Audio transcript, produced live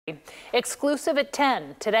Exclusive at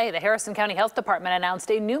 10. Today, the Harrison County Health Department announced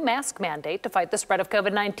a new mask mandate to fight the spread of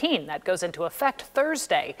COVID-19. That goes into effect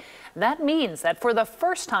Thursday. That means that for the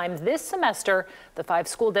first time this semester, the 5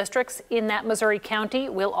 school districts in that Missouri county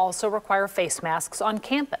will also require face masks on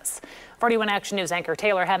campus. 41 Action News anchor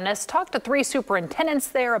Taylor Hemnes talked to 3 superintendents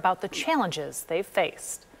there about the challenges they've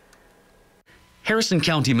faced. Harrison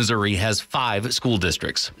County, Missouri has 5 school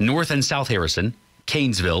districts: North and South Harrison,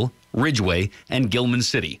 Cainsville, Ridgeway, and Gilman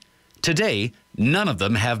City. Today, none of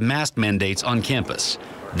them have mask mandates on campus.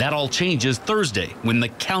 That all changes Thursday when the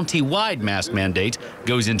county-wide mask mandate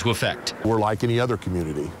goes into effect. We're like any other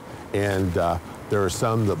community, and there are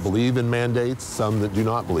some that believe in mandates, some that do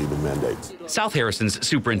not believe in mandates. South Harrison's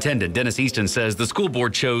superintendent, Dennis Easton, says the school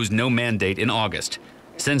board chose no mandate in August.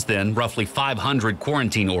 Since then, roughly 500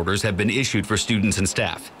 quarantine orders have been issued for students and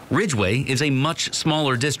staff. Ridgeway is a much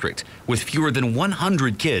smaller district with fewer than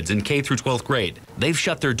 100 kids in K through 12th grade. They've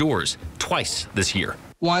shut their doors twice this year.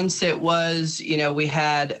 Once it was, we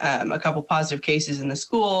had a couple positive cases in the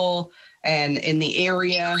school and in the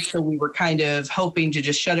area, so we were kind of hoping to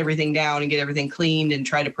just shut everything down and get everything cleaned and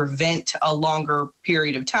try to prevent a longer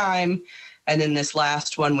period of time. And then this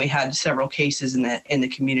last one, we had several cases in the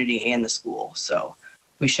community and the school, so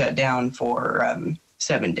we shut down for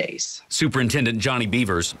 7 days. Superintendent Johnny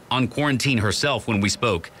Beavers, on quarantine herself when we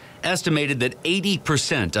spoke, estimated that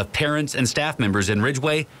 80% of parents and staff members in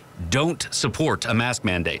Ridgeway don't support a mask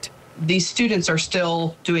mandate. These students are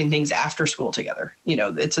still doing things after school together.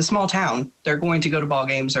 It's a small town. They're going to go to ball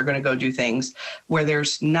games. They're going to go do things where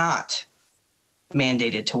there's not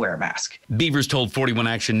mandated to wear a mask. Beavers told 41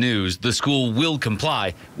 Action News the school will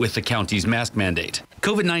comply with the county's mask mandate.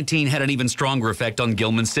 COVID-19 had an even stronger effect on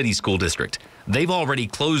Gilman City School District. They've already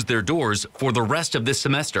closed their doors for the rest of this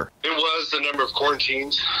semester. It was the number of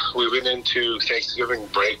quarantines. We went into Thanksgiving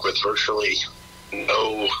break with virtually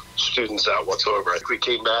no students out whatsoever. We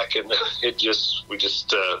came back and we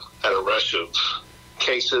just had a rush of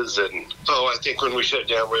cases, and I think when we shut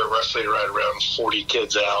down, we were roughly right around 40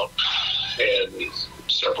 kids out and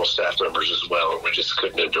several staff members as well, and we just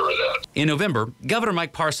couldn't endure that. In November, Governor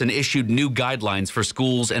Mike Parson issued new guidelines for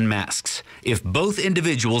schools and masks. If both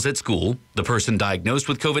individuals at school, the person diagnosed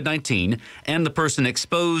with COVID-19 and the person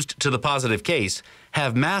exposed to the positive case,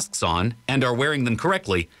 have masks on and are wearing them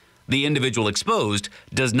correctly, the individual exposed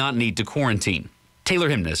does not need to quarantine. Taylor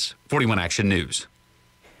Hemnes, 41 Action News.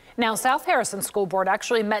 Now, South Harrison School Board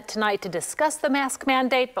actually met tonight to discuss the mask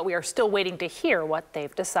mandate, but we are still waiting to hear what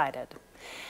they've decided.